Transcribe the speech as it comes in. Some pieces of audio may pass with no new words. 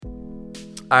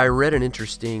I read an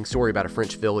interesting story about a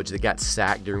French village that got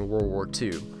sacked during World War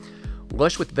II.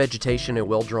 Lush with vegetation and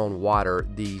well-drawn water,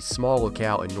 the small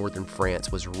locale in northern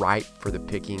France was ripe for the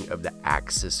picking of the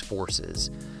Axis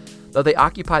forces. Though they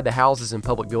occupied the houses and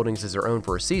public buildings as their own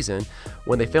for a season,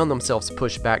 when they found themselves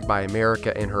pushed back by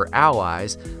America and her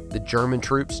allies, the German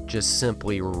troops just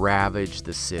simply ravaged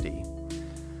the city.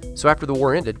 So after the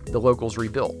war ended, the locals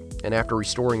rebuilt, and after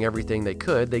restoring everything they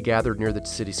could, they gathered near the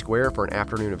city square for an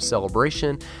afternoon of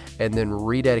celebration and then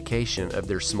rededication of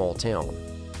their small town.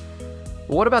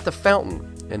 "Well, what about the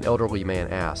fountain?" an elderly man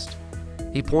asked.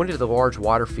 He pointed to the large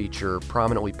water feature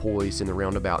prominently poised in the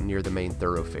roundabout near the main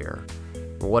thoroughfare.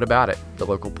 "Well, what about it?" the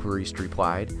local priest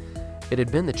replied. It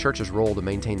had been the church's role to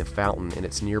maintain the fountain and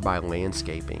its nearby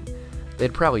landscaping. They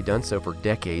had probably done so for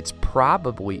decades,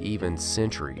 probably even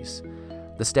centuries.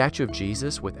 The statue of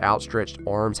Jesus with outstretched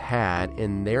arms had,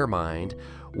 in their mind,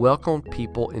 welcomed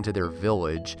people into their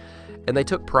village, and they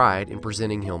took pride in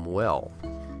presenting him well.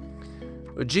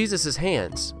 "Jesus'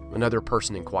 hands," another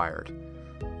person inquired.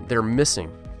 "They're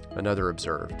missing," another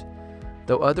observed.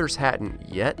 Though others hadn't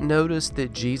yet noticed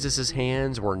that Jesus'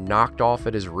 hands were knocked off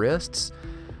at his wrists,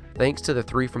 thanks to the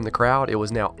three from the crowd, it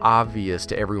was now obvious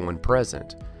to everyone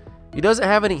present. "He doesn't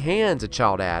have any hands," a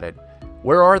child added.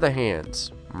 "Where are the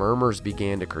hands?" Murmurs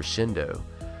began to crescendo.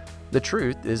 The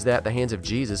truth is that the hands of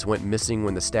Jesus went missing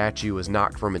when the statue was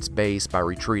knocked from its base by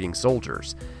retreating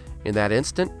soldiers. In that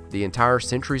instant, the entire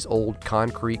centuries-old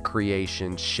concrete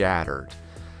creation shattered.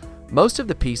 Most of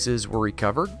the pieces were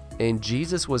recovered, and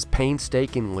Jesus was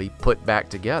painstakingly put back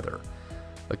together.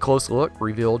 A close look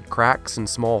revealed cracks and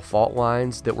small fault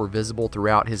lines that were visible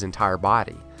throughout his entire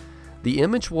body. The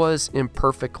image was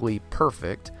imperfectly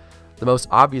perfect, the most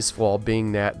obvious flaw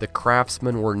being that the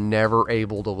craftsmen were never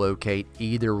able to locate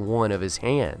either one of his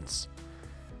hands.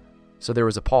 So there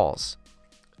was a pause,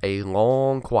 a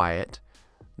long quiet,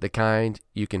 the kind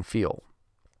you can feel.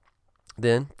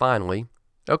 Then, finally,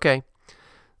 "Okay,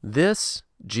 this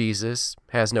Jesus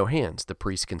has no hands," the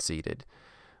priest conceded.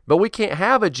 "But we can't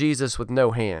have a Jesus with no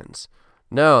hands."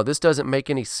 "No, this doesn't make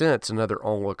any sense," another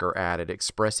onlooker added,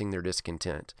 expressing their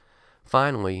discontent.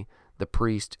 Finally, the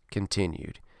priest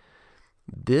continued.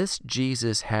 "This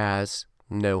Jesus has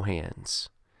no hands.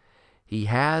 He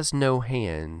has no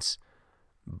hands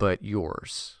but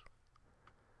yours."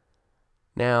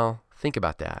 Now, think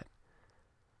about that.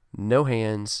 No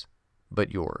hands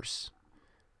but yours.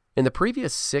 In the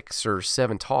previous 6 or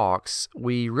 7 talks,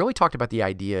 we really talked about the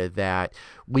idea that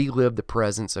we live the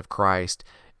presence of Christ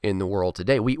in the world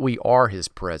today. We are his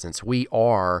presence. We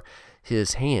are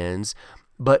his hands.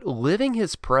 But living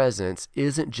his presence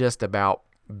isn't just about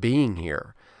being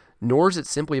here, nor is it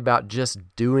simply about just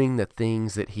doing the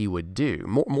things that he would do.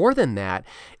 More than that,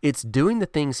 it's doing the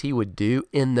things he would do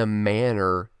in the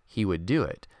manner he would do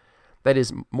it. That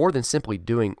is, more than simply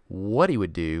doing what he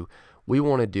would do, we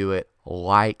want to do it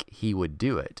like he would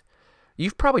do it.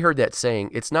 You've probably heard that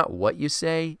saying, "It's not what you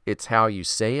say, it's how you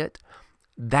say it."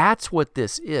 That's what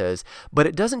this is, but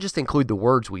it doesn't just include the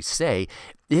words we say,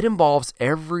 it involves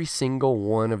every single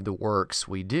one of the works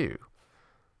we do.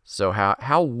 So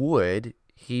how would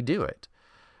he do it?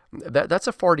 That's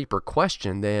a far deeper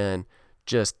question than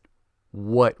just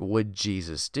what would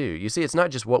Jesus do. You see, it's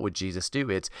not just what would Jesus do,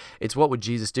 it's what would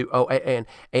Jesus do. Oh,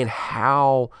 and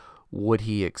how would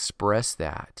he express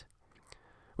that?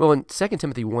 Well, in 2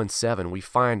 Timothy 1:7, we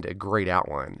find a great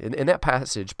outline. In that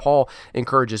passage, Paul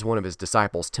encourages one of his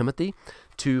disciples, Timothy,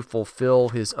 to fulfill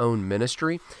his own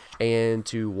ministry and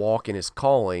to walk in his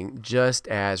calling, just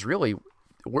as really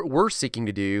we're seeking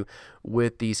to do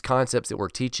with these concepts that we're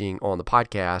teaching on the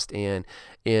podcast and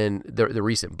in the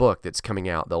recent book that's coming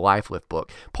out, the Life Lift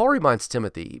book. Paul reminds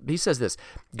Timothy, he says this,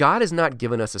 "God has not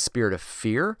given us a spirit of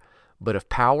fear, but of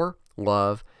power,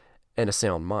 love, and a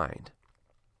sound mind."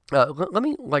 Let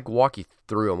me walk you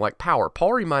through them. Like power,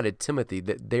 Paul reminded Timothy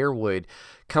that there would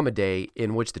come a day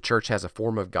in which the church has a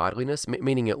form of godliness,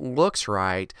 meaning it looks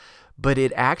right, but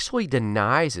it actually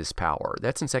denies his power.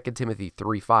 That's in 2 Timothy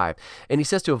 3:5. And he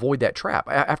says to avoid that trap.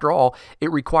 After all,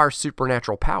 it requires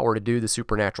supernatural power to do the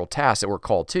supernatural tasks that we're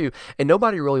called to, and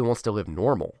nobody really wants to live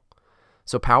normal.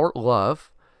 So power, love.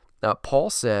 Paul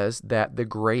says that the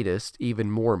greatest,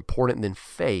 even more important than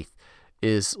faith,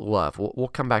 is love. We'll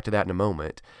come back to that in a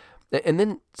moment. And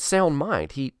then sound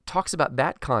mind. He talks about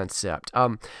that concept.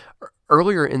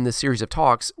 Earlier in this series of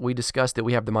talks, we discussed that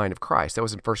we have the mind of Christ. That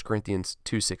was in 1 Corinthians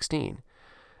 2:16.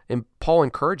 And Paul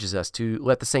encourages us to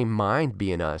let the same mind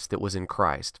be in us that was in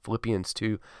Christ. Philippians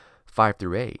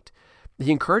 2:5-8.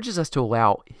 He encourages us to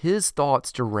allow his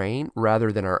thoughts to reign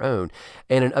rather than our own.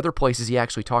 And in other places, he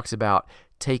actually talks about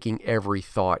taking every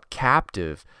thought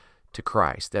captive to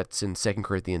Christ. That's in 2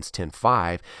 Corinthians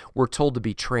 10:5. We're told to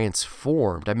be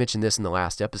transformed. I mentioned this in the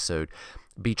last episode.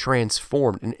 Be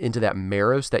transformed into that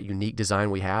meros, that unique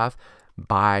design we have,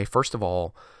 by, first of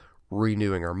all,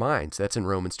 renewing our minds. That's in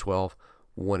Romans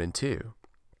 12:1 and 2.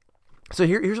 So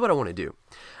here's what I want to do.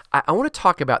 I want to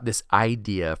talk about this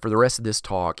idea for the rest of this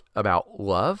talk about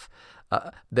love,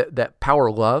 that power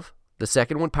of love. The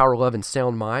second one, power of love and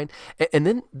sound mind. And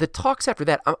then the talks after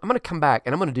that, I'm going to come back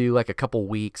and I'm going to do like a couple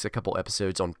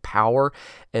episodes on power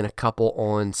and a couple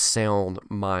on sound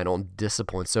mind, on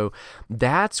discipline. So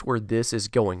that's where this is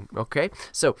going, okay?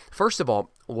 So first of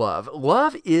all, love.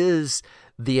 Love is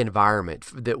the environment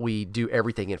that we do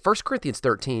everything in. 1 Corinthians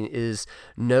 13 is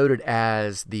noted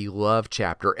as the love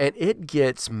chapter, and it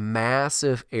gets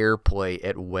massive airplay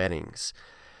at weddings.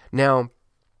 Now,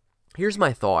 here's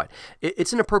my thought.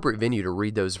 It's an appropriate venue to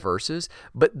read those verses,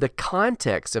 but the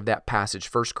context of that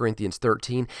passage, 1 Corinthians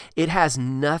 13, it has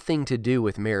nothing to do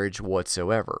with marriage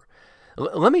whatsoever.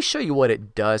 Let me show you what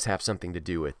it does have something to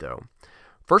do with, though.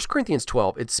 1 Corinthians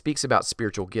 12, it speaks about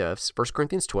spiritual gifts. 1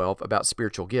 Corinthians 12 about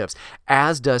spiritual gifts,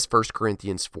 as does 1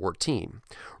 Corinthians 14.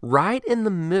 Right in the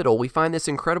middle, we find this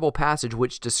incredible passage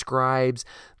which describes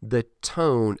the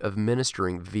tone of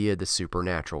ministering via the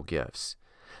supernatural gifts.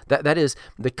 That is,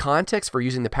 the context for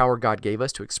using the power God gave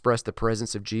us to express the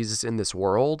presence of Jesus in this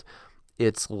world,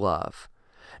 it's love.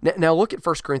 Now look at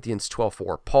 1 Corinthians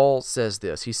 12:4. Paul says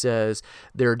this. He says,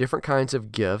 there are different kinds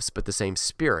of gifts, but the same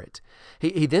Spirit.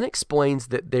 He then explains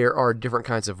that there are different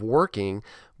kinds of working,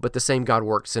 but the same God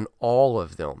works in all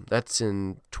of them. That's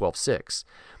in 12:6.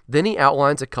 Then he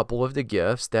outlines a couple of the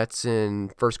gifts. That's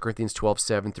in 1 Corinthians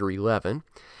 12:7 through 11.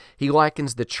 He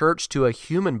likens the church to a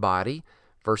human body,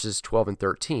 verses 12 and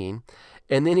 13.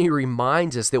 And then he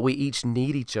reminds us that we each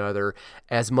need each other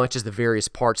as much as the various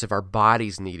parts of our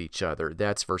bodies need each other.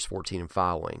 That's verse 14 and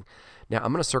following. Now,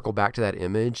 I'm going to circle back to that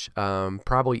image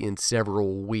probably in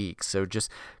several weeks, so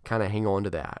just kind of hang on to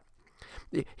that.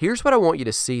 Here's what I want you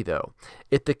to see, though.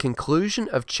 At the conclusion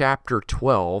of chapter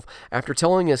 12, after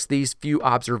telling us these few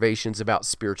observations about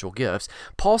spiritual gifts,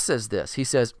 Paul says this. He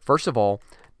says, first of all,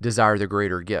 desire the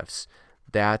greater gifts.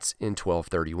 That's in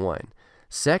 12:31.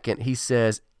 Second, he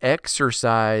says,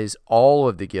 exercise all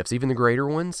of the gifts, even the greater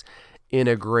ones, in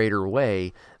a greater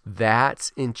way.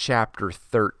 That's in chapter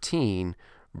 13,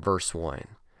 verse 1.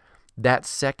 That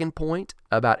second point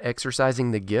about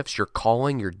exercising the gifts, your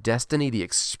calling, your destiny, the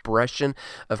expression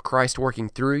of Christ working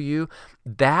through you,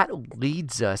 that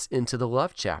leads us into the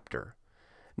love chapter.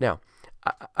 Now,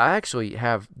 I actually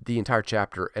have the entire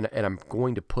chapter, and I'm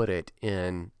going to put it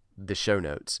in the show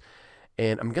notes.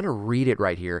 And I'm going to read it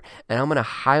right here, and I'm going to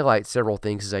highlight several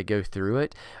things as I go through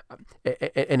it.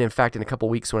 And in fact, in a couple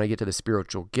weeks when I get to the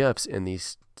spiritual gifts in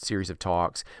these series of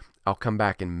talks, I'll come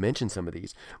back and mention some of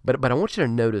these. But I want you to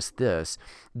notice this.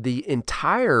 The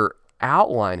entire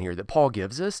outline here that Paul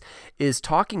gives us is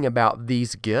talking about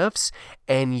these gifts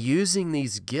and using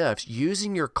these gifts,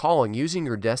 using your calling, using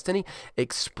your destiny,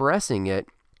 expressing it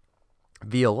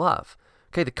via love.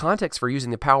 Okay, the context for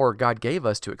using the power God gave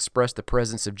us to express the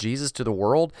presence of Jesus to the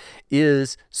world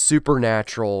is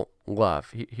supernatural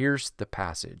love. Here's the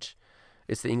passage.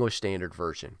 It's the English Standard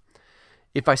Version.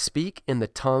 If I speak in the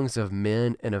tongues of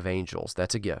men and of angels,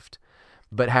 that's a gift,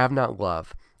 but have not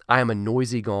love, I am a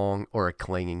noisy gong or a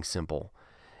clanging cymbal.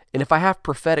 And if I have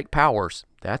prophetic powers,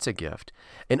 that's a gift.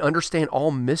 And understand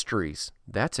all mysteries,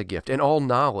 that's a gift. And all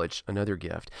knowledge, another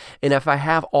gift. And if I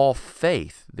have all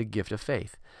faith, the gift of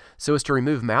faith, so as to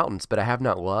remove mountains, but I have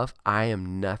not love, I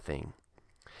am nothing.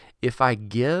 If I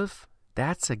give,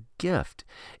 that's a gift.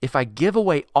 If I give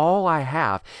away all I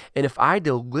have, and if I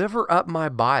deliver up my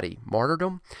body,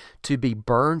 martyrdom, to be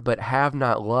burned, but have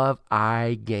not love,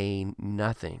 I gain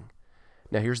nothing.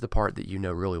 Now here's the part that you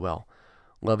know really well.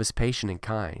 Love is patient and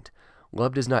kind.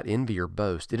 Love does not envy or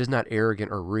boast. It is not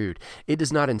arrogant or rude. It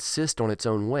does not insist on its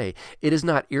own way. It is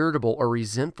not irritable or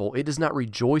resentful. It does not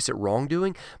rejoice at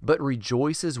wrongdoing, but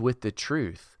rejoices with the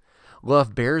truth.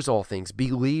 Love bears all things,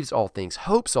 believes all things,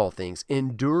 hopes all things,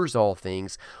 endures all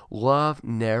things. Love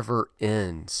never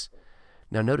ends.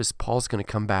 Now notice Paul's going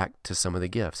to come back to some of the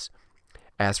gifts.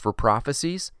 As for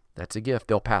prophecies, that's a gift.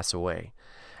 They'll pass away.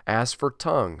 As for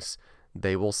tongues,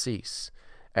 they will cease.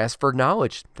 As for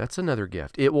knowledge, that's another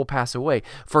gift. It will pass away.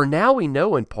 For now we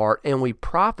know in part, and we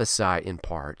prophesy in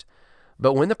part.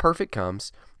 But when the perfect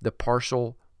comes, the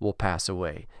partial will pass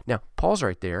away. Now, pause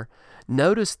right there.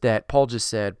 Notice that Paul just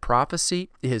said prophecy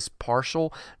is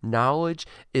partial, knowledge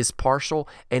is partial.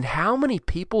 And how many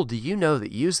people do you know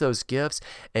that use those gifts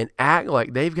and act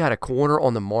like they've got a corner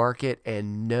on the market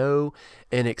and know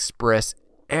and express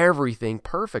everything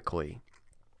perfectly?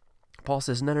 Paul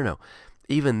says, no.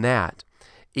 even that,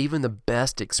 even the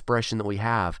best expression that we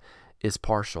have is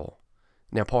partial.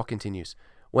 Now, Paul continues,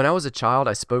 when I was a child,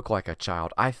 I spoke like a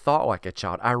child. I thought like a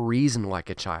child. I reasoned like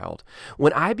a child.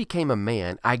 When I became a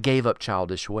man, I gave up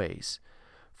childish ways.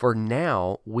 For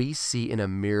now we see in a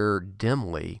mirror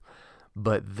dimly,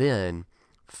 but then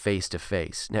face to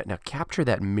face. Now capture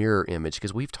that mirror image,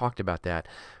 because we've talked about that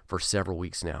for several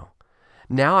weeks now.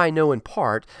 Now I know in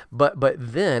part, but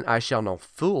then I shall know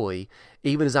fully,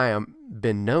 even as I am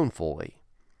been known fully.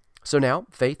 So now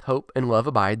faith, hope, and love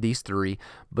abide, these three,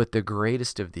 but the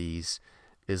greatest of these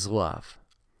is love.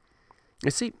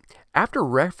 You see, after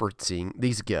referencing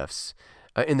these gifts,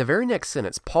 in the very next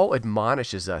sentence, Paul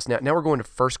admonishes us. Now we're going to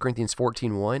 1 Corinthians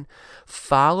 14:1.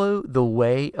 Follow the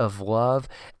way of love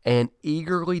and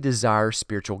eagerly desire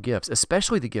spiritual gifts,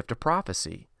 especially the gift of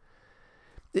prophecy.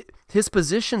 His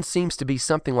position seems to be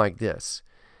something like this.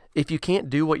 If you can't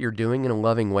do what you're doing in a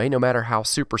loving way, no matter how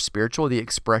super spiritual the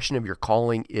expression of your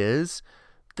calling is,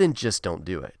 then just don't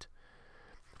do it.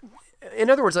 In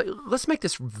other words, let's make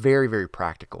this very, very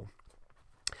practical.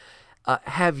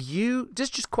 Have you,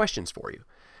 just questions for you.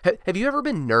 Have you ever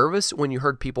been nervous when you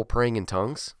heard people praying in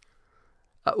tongues?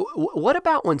 What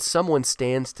about when someone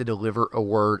stands to deliver a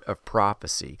word of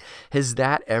prophecy? Has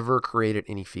that ever created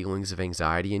any feelings of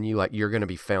anxiety in you, like you're going to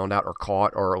be found out or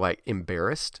caught or like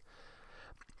embarrassed?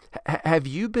 Have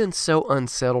you been so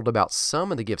unsettled about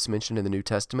some of the gifts mentioned in the New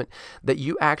Testament that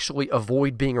you actually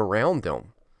avoid being around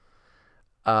them?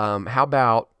 How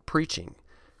about preaching?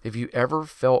 Have you ever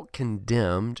felt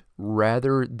condemned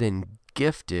rather than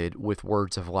gifted with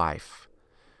words of life?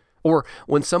 Or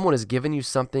when someone has given you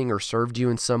something or served you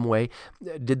in some way,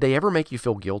 did they ever make you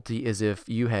feel guilty as if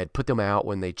you had put them out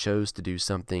when they chose to do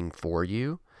something for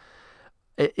you?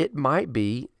 It might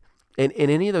be, in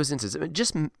any of those instances,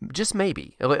 just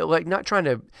maybe, like not trying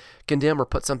to condemn or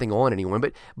put something on anyone,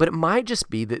 but it might just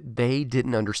be that they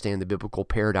didn't understand the biblical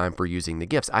paradigm for using the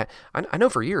gifts. I know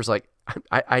for years, like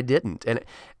I didn't,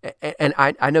 and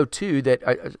I know too that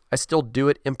I still do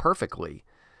it imperfectly.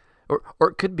 Or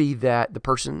it could be that the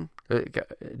person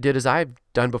did as I've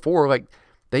done before, like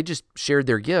they just shared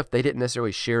their gift. They didn't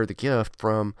necessarily share the gift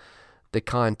from the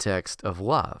context of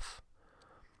love.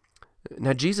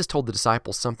 Now, Jesus told the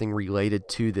disciples something related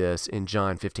to this in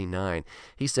John 15:9.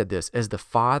 He said this, as the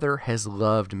Father has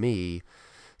loved me,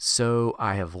 so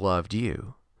I have loved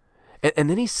you. And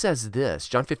then he says this,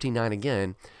 John 15:9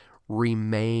 again,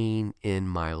 remain in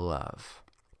my love.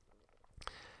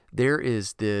 There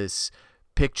is this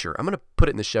picture. I'm going to put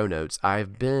it in the show notes.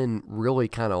 I've been really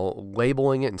kind of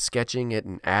labeling it and sketching it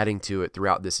and adding to it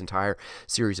throughout this entire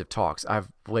series of talks.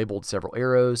 I've labeled several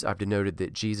arrows. I've denoted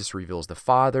that Jesus reveals the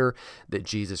Father, that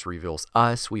Jesus reveals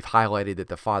us. We've highlighted that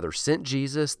the Father sent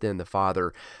Jesus, then the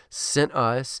Father sent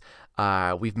us.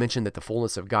 We've mentioned that the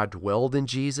fullness of God dwelled in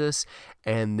Jesus,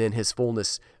 and then his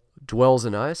fullness dwells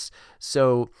in us.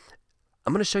 So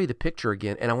I'm going to show you the picture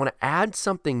again, and I want to add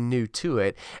something new to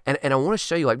it, and I want to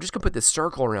show you, like, I'm just going to put this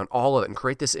circle around all of it and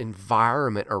create this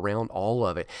environment around all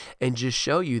of it, and just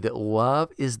show you that love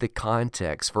is the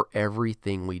context for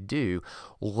everything we do.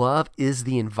 Love is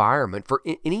the environment for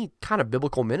any kind of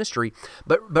biblical ministry,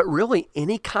 but really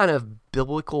any kind of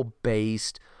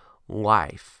biblical-based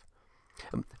life.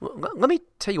 Let me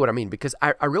tell you what I mean, because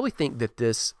I really think that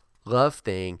this love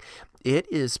thing, it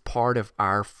is part of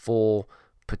our full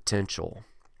potential.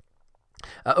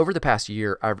 Over the past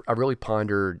year, I've really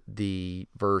pondered the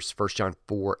verse 1 John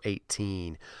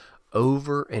 4:18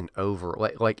 over and over.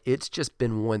 Like it's just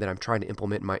been one that I'm trying to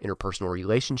implement in my interpersonal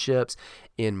relationships,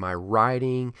 in my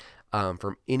writing,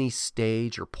 from any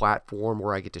stage or platform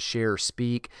where I get to share or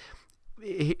speak.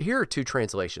 Here are two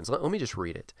translations. Let me just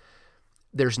read it.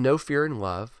 There's no fear in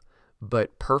love,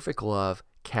 but perfect love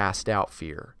casts out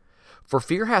fear. For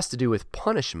fear has to do with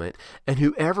punishment, and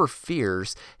whoever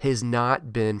fears has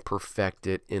not been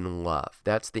perfected in love.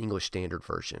 That's the English Standard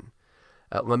Version.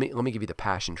 Let me give you the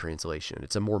Passion Translation.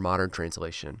 It's a more modern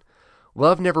translation.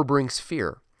 Love never brings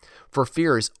fear, for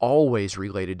fear is always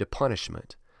related to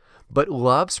punishment. But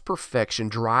love's perfection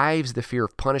drives the fear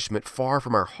of punishment far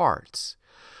from our hearts.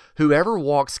 Whoever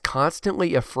walks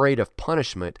constantly afraid of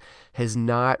punishment has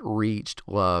not reached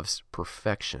love's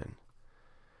perfection.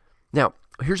 Now,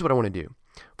 here's what I want to do.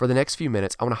 For the next few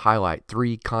minutes, I want to highlight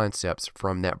three concepts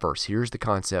from that verse. Here's the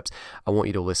concepts I want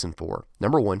you to listen for.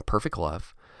 Number one, perfect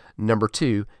love. Number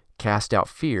two, cast out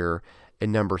fear.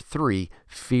 And number three,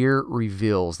 fear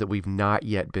reveals that we've not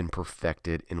yet been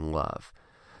perfected in love.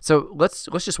 So let's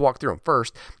just walk through them.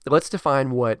 First, let's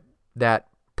define what that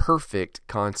perfect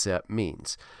concept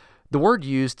means. The word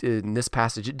used in this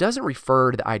passage, it doesn't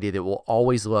refer to the idea that we'll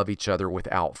always love each other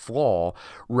without flaw.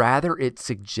 Rather, it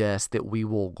suggests that we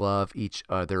will love each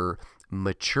other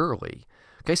maturely.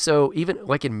 Okay, so even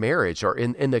like in marriage or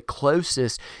in the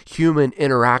closest human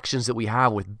interactions that we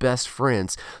have with best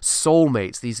friends,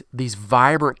 soulmates, these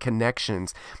vibrant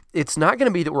connections, it's not going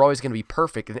to be that we're always going to be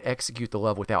perfect and execute the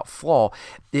love without flaw.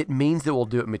 It means that we'll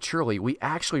do it maturely. We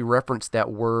actually referenced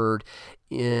that word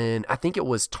in, I think it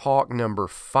was talk number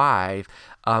 5,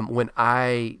 when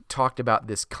I talked about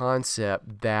this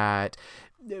concept that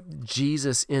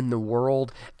Jesus in the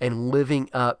world and living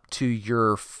up to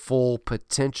your full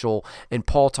potential, and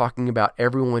Paul talking about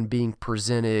everyone being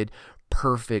presented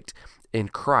perfect in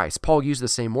Christ. Paul used the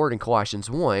same word in Colossians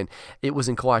 1. It was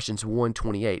in Colossians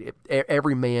 1:28.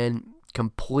 Every man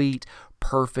complete,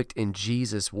 perfect in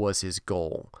Jesus was his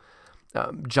goal.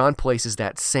 John places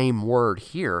that same word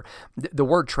here. The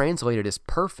word translated as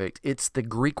perfect, it's the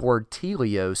Greek word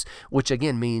teleos, which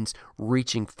again means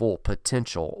reaching full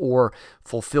potential or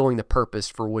fulfilling the purpose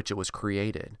for which it was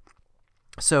created.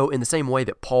 So in the same way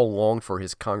that Paul longed for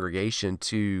his congregation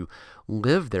to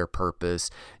live their purpose,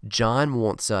 John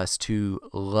wants us to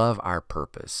love our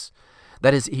purpose.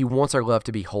 That is, he wants our love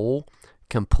to be whole,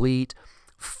 complete,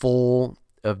 full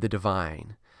of the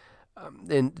divine.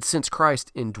 And since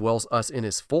Christ indwells us in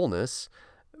his fullness,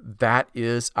 that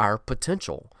is our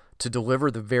potential to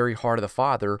deliver the very heart of the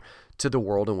Father to the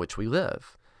world in which we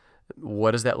live.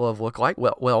 What does that love look like?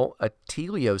 Well, a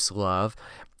teleos love,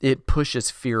 it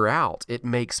pushes fear out. It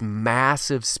makes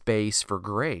massive space for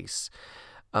grace.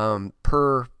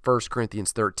 Per 1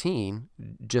 Corinthians 13,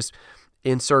 just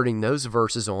inserting those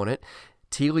verses on it,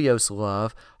 teleos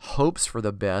love hopes for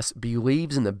the best,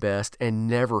 believes in the best, and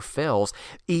never fails,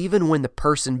 even when the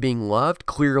person being loved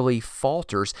clearly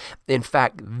falters. In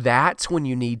fact, that's when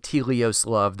you need teleos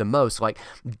love the most. Like,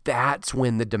 that's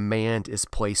when the demand is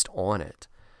placed on it.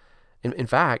 In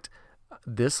fact,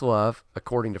 this love,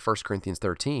 according to 1 Corinthians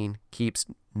 13, keeps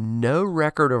no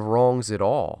record of wrongs at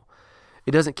all.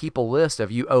 It doesn't keep a list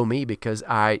of you owe me because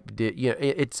I did.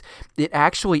 It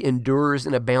actually endures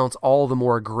and abounds all the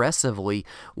more aggressively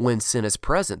when sin is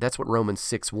present. That's what Romans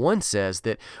 6:1 says,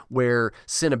 that where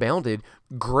sin abounded,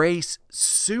 grace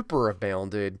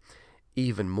superabounded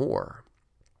even more.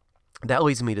 That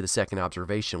leads me to the second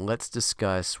observation. Let's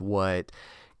discuss what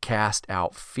cast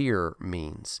out fear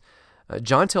means.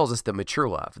 John tells us that mature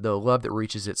love, the love that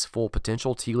reaches its full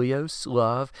potential, teleos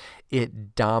love,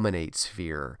 it dominates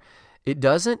fear. It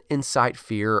doesn't incite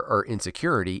fear or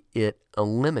insecurity, it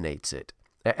eliminates it.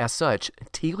 As such,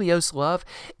 teleos love,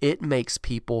 it makes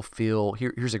people feel,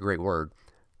 here's a great word,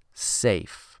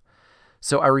 safe.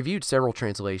 So I reviewed several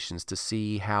translations to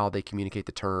see how they communicate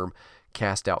the term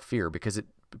cast out fear, because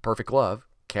perfect love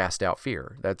cast out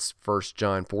fear. That's 1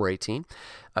 John 4:18.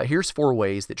 Here's 4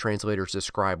 ways that translators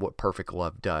describe what perfect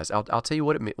love does. I'll tell you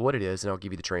what it is, and I'll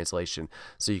give you the translation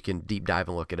so you can deep dive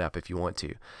and look it up if you want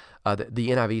to.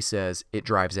 The NIV says it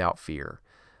drives out fear.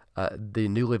 The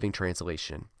New Living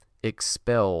Translation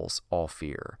expels all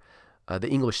fear. The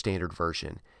English Standard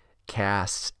Version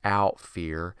casts out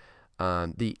fear.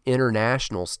 The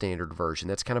International Standard Version,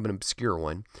 that's kind of an obscure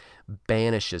one,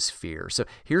 banishes fear. So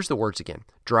here's the words again: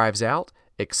 drives out,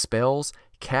 expels,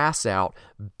 casts out,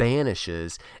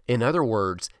 banishes. In other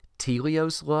words,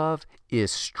 teleos love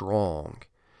is strong.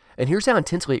 And here's how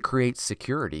intensely it creates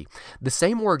security. The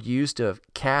same word used to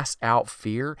cast out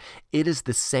fear, it is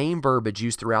the same verbiage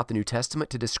used throughout the New Testament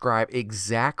to describe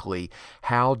exactly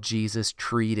how Jesus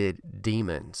treated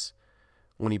demons.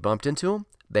 When he bumped into them,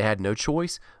 they had no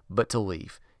choice but to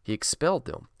leave. He expelled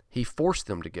them. He forced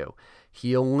them to go.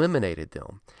 He eliminated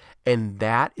them. And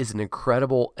that is an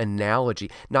incredible analogy.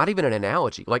 Not even an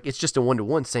analogy. Like, it's just a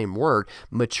one-to-one, same word.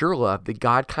 Mature love, the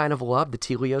God kind of love, the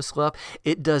teleos love,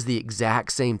 it does the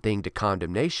exact same thing to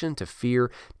condemnation, to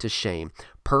fear, to shame.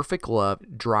 Perfect love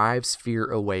drives fear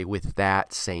away with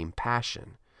that same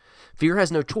passion. Fear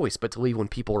has no choice but to leave when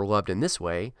people are loved in this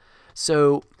way.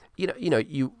 So,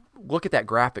 you look at that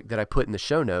graphic that I put in the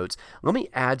show notes. Let me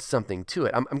add something to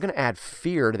it. I'm going to add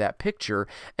fear to that picture,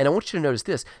 and I want you to notice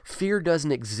this. Fear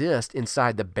doesn't exist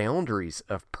inside the boundaries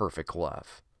of perfect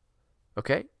love.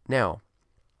 Okay? Now,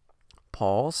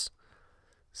 pause,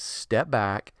 step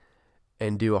back,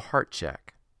 and do a heart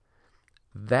check.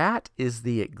 That is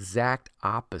the exact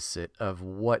opposite of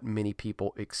what many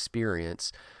people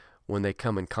experience when they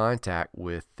come in contact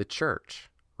with the church,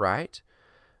 right?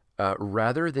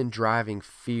 Rather than driving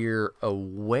fear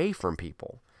away from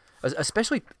people,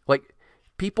 especially like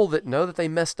people that know that they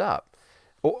messed up,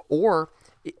 or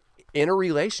in a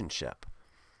relationship,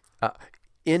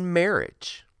 in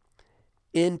marriage,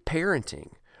 in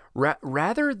parenting,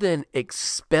 Rather than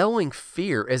expelling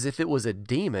fear as if it was a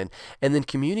demon and then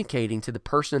communicating to the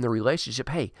person in the relationship,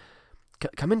 hey,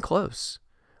 come in close.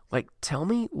 Like, tell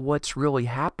me what's really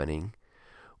happening.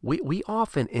 We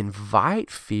often invite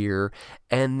fear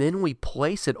and then we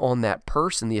place it on that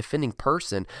person, the offending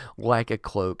person, like a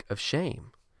cloak of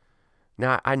shame.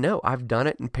 Now, I know I've done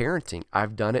it in parenting.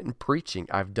 I've done it in preaching.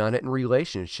 I've done it in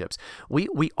relationships.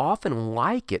 We often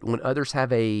like it when others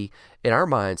have in our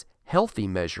minds, healthy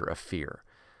measure of fear,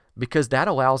 because that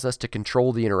allows us to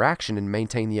control the interaction and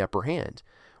maintain the upper hand.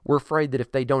 We're afraid that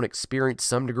if they don't experience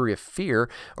some degree of fear,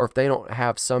 or if they don't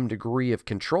have some degree of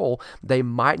control, they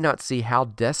might not see how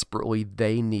desperately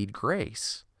they need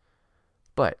grace.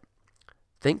 But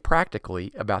think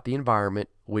practically about the environment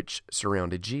which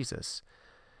surrounded Jesus.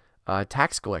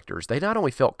 Tax collectors, they not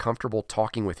only felt comfortable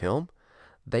talking with him,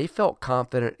 they felt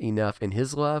confident enough in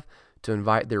his love to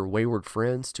invite their wayward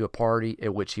friends to a party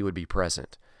at which he would be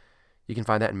present. You can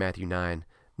find that in Matthew 9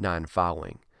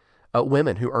 following.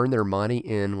 Women who earned their money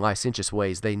in licentious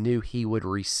ways, they knew he would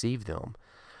receive them.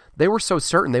 They were so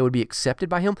certain they would be accepted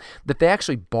by him that they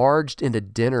actually barged into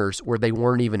dinners where they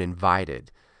weren't even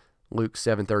invited. Luke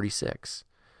 7:36.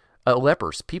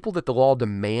 Lepers, people that the law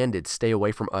demanded stay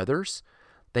away from others,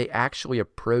 they actually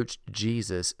approached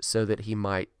Jesus so that he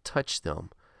might touch them.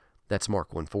 That's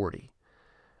Mark 1:40.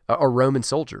 Or Roman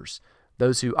soldiers,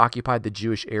 those who occupied the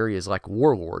Jewish areas like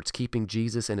warlords, keeping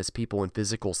Jesus and his people in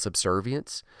physical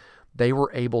subservience. They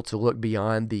were able to look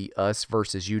beyond the us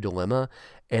versus you dilemma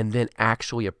and then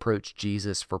actually approach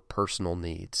Jesus for personal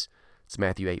needs. It's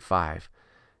Matthew 8:5.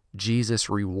 Jesus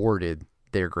rewarded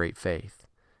their great faith.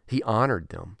 He honored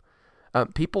them.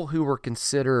 People who were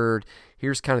considered,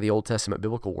 here's kind of the Old Testament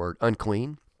biblical word,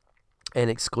 unclean and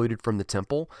excluded from the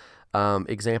temple.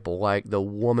 Example, like the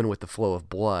woman with the flow of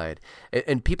blood,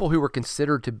 and people who were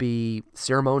considered to be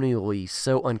ceremonially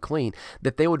so unclean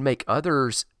that they would make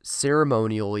others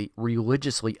ceremonially,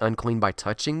 religiously unclean by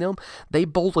touching them. They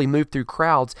boldly moved through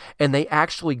crowds and they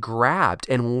actually grabbed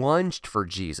and lunged for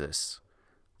Jesus.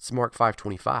 It's Mark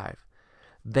 5:25.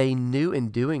 They knew in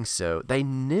doing so, they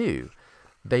knew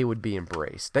they would be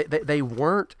embraced. They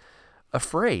weren't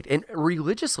afraid. And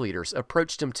religious leaders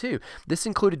approached him too. This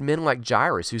included men like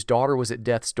Jairus, whose daughter was at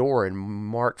death's door in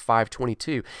Mark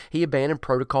 5:22. He abandoned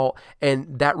protocol,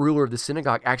 and that ruler of the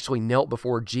synagogue actually knelt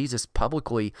before Jesus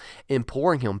publicly,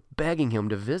 imploring him, begging him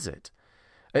to visit.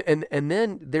 And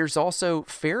then there's also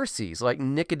Pharisees like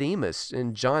Nicodemus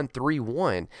in John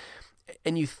 3:1.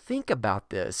 And you think about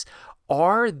this,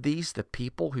 are these the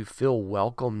people who feel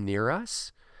welcome near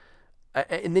us?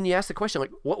 And then you ask the question,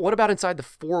 like, what about inside the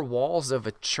four walls of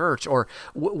a church? Or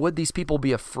would these people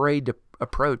be afraid to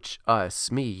approach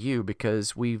us, me, you,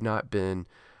 because we've not been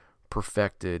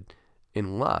perfected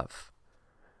in love?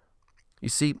 You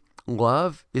see,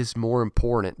 love is more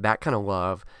important, that kind of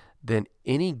love, than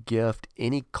any gift,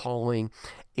 any calling,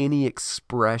 any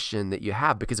expression that you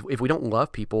have. Because if we don't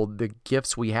love people, the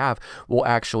gifts we have will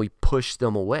actually push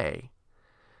them away.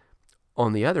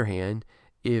 On the other hand,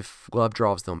 if love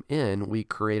draws them in, we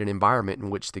create an environment in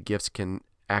which the gifts can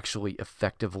actually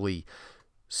effectively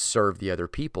serve the other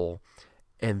people,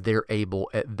 and they're able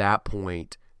at that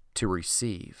point to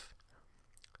receive.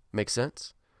 Make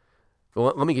sense?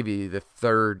 Well, let me give you the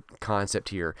third concept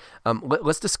here.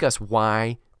 Let's discuss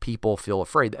why people feel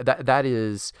afraid. That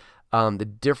is the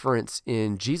difference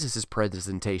in Jesus's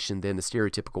presentation than the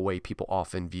stereotypical way people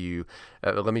often view.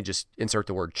 Let me just insert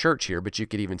the word church here, but you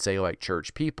could even say like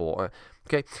church people.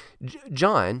 Okay,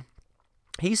 John,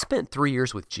 he spent 3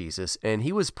 years with Jesus, and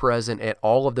he was present at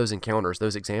all of those encounters,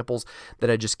 those examples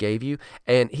that I just gave you,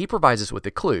 and he provides us with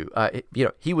a clue.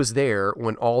 He was there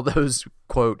when all those,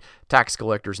 quote, tax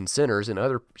collectors and sinners and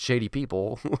other shady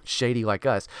people, shady like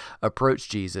us,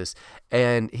 approached Jesus,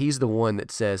 and he's the one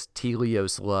that says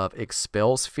Teleos love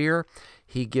expels fear.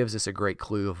 He gives us a great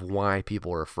clue of why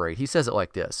people are afraid. He says it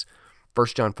like this.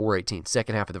 1 John 4:18,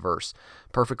 second half of the verse.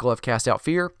 Perfect love casts out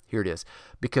fear. Here it is.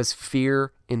 Because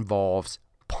fear involves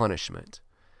punishment.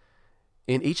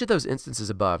 In each of those instances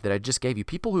above that I just gave you,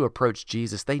 people who approached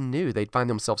Jesus, they knew they'd find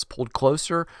themselves pulled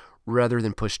closer rather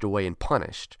than pushed away and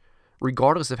punished,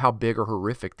 regardless of how big or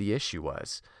horrific the issue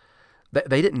was.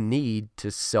 They didn't need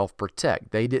to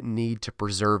self-protect. They didn't need to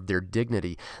preserve their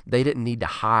dignity. They didn't need to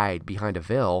hide behind a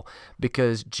veil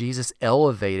because Jesus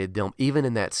elevated them, even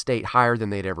in that state, higher than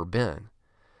they'd ever been.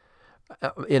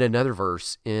 In another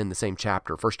verse in the same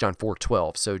chapter, 1 John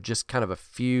 4:12, so just kind of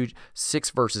 6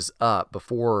 verses up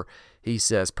before he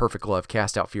says perfect love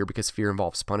casts out fear because fear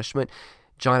involves punishment,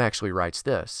 John actually writes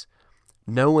this: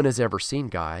 no one has ever seen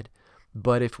God,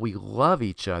 But if we love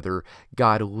each other,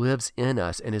 God lives in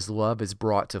us, and his love is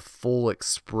brought to full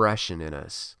expression in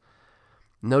us.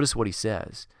 Notice what he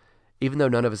says. Even though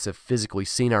none of us have physically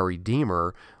seen our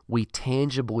Redeemer, we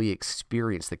tangibly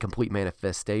experience the complete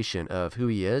manifestation of who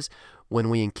he is when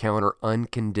we encounter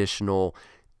unconditional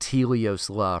teleos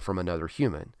love from another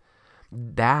human.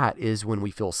 That is when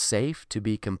we feel safe to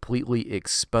be completely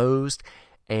exposed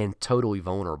and totally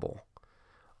vulnerable.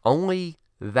 Only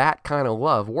that kind of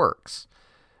love works.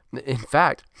 In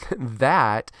fact,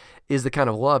 that is the kind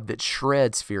of love that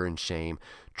shreds fear and shame,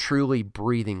 truly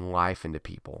breathing life into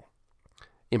people.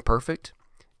 Imperfect,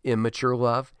 immature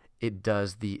love, it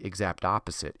does the exact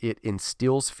opposite. It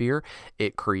instills fear,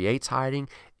 it creates hiding,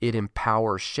 it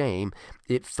empowers shame,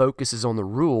 it focuses on the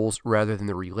rules rather than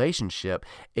the relationship,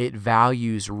 it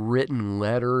values written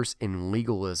letters and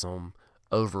legalism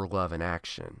over love and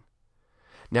action.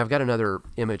 Now, I've got another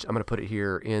image. I'm going to put it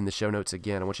here in the show notes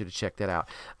again. I want you to check that out.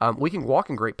 We can walk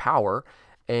in great power,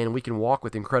 and we can walk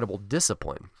with incredible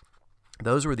discipline.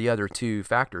 Those were the other two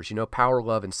factors, power,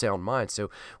 love, and sound mind.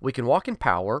 So we can walk in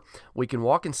power, we can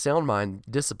walk in sound mind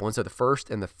discipline, so the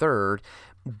first and the third,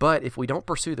 but if we don't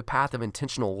pursue the path of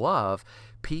intentional love,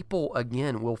 people,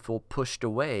 again, will feel pushed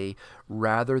away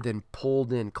rather than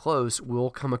pulled in close. We'll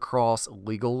come across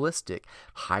legalistic,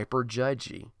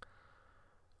 hyper-judgy.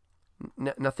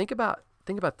 Now think about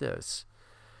this.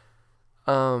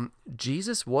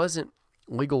 Jesus wasn't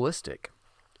legalistic.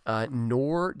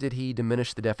 Nor did he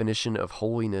diminish the definition of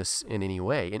holiness in any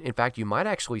way. In fact, you might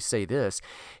actually say this.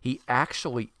 He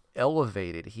actually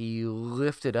elevated, he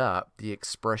lifted up the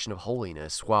expression of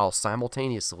holiness while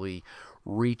simultaneously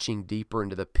reaching deeper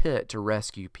into the pit to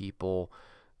rescue people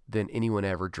than anyone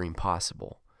ever dreamed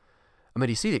possible. I mean,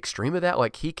 do you see the extreme of that?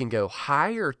 Like, he can go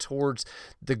higher towards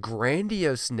the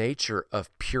grandiose nature of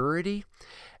purity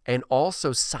and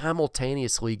also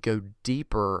simultaneously go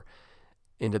deeper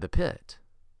into the pit.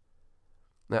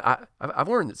 Now, I've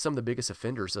learned that some of the biggest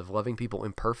offenders of loving people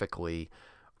imperfectly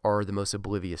are the most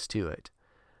oblivious to it.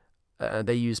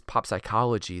 They use pop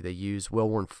psychology. They use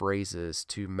well-worn phrases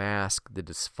to mask the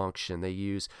dysfunction. They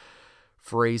use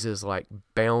phrases like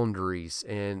boundaries.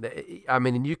 And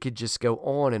you could just go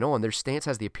on and on. Their stance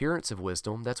has the appearance of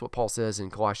wisdom. That's what Paul says in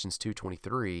Colossians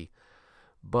 2:23.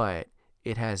 But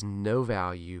it has no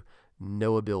value,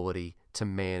 no ability to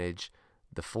manage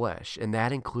the flesh, and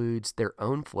that includes their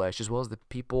own flesh as well as the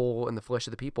people and the flesh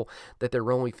of the people that they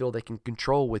wrongly feel they can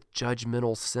control with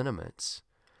judgmental sentiments.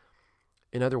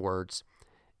 In other words,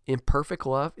 imperfect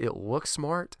love, it looks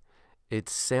smart, it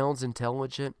sounds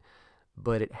intelligent,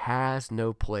 but it has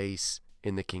no place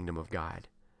in the kingdom of God.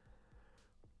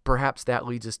 Perhaps that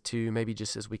leads us to, maybe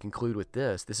just as we conclude with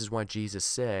this is why Jesus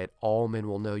said, all men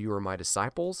will know you are my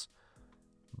disciples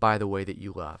by the way that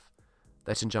you love.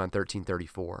 That's in John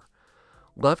 13:34.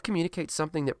 Love communicates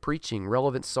something that preaching,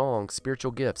 relevant songs,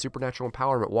 spiritual gifts, supernatural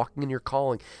empowerment, walking in your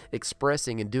calling,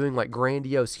 expressing and doing like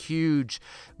grandiose, huge,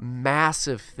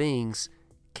 massive things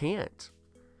can't.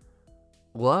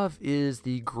 Love is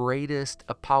the greatest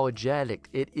apologetic.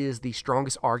 It is the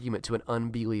strongest argument to an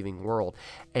unbelieving world,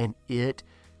 and it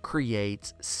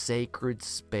creates sacred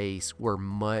space where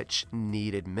much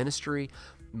needed ministry,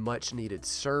 much needed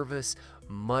service,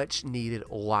 much needed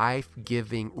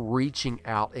life-giving, reaching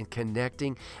out and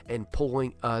connecting and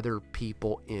pulling other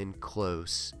people in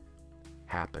close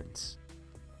happens.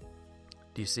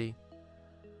 Do you see?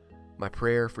 My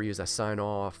prayer for you as I sign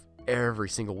off every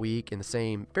single week in the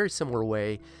same, very similar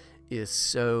way is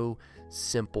so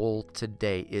simple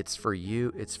today. It's for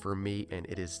you, it's for me, and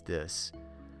it is this.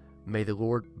 May the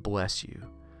Lord bless you.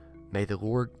 May the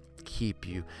Lord keep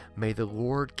you. May the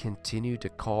Lord continue to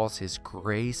cause his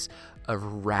grace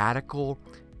of radical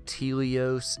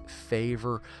teleos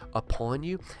favor upon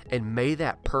you, and may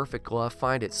that perfect love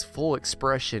find its full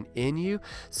expression in you,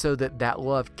 so that that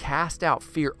love casts out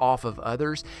fear off of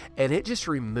others, and it just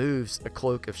removes a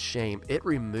cloak of shame. It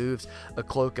removes a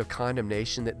cloak of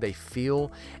condemnation that they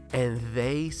feel, and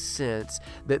they sense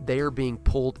that they are being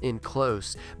pulled in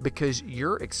close, because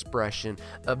your expression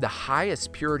of the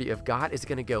highest purity of God is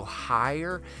going to go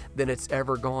higher than it's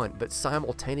ever gone. But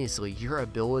simultaneously, your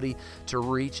ability to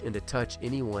reach and to touch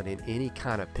anyone in any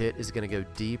kind of pit is going to go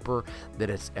deeper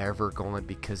than it's ever gone,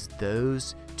 because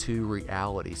those two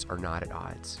realities are not at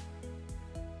odds.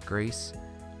 Grace,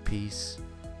 peace,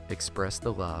 express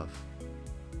the love.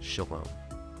 Shalom.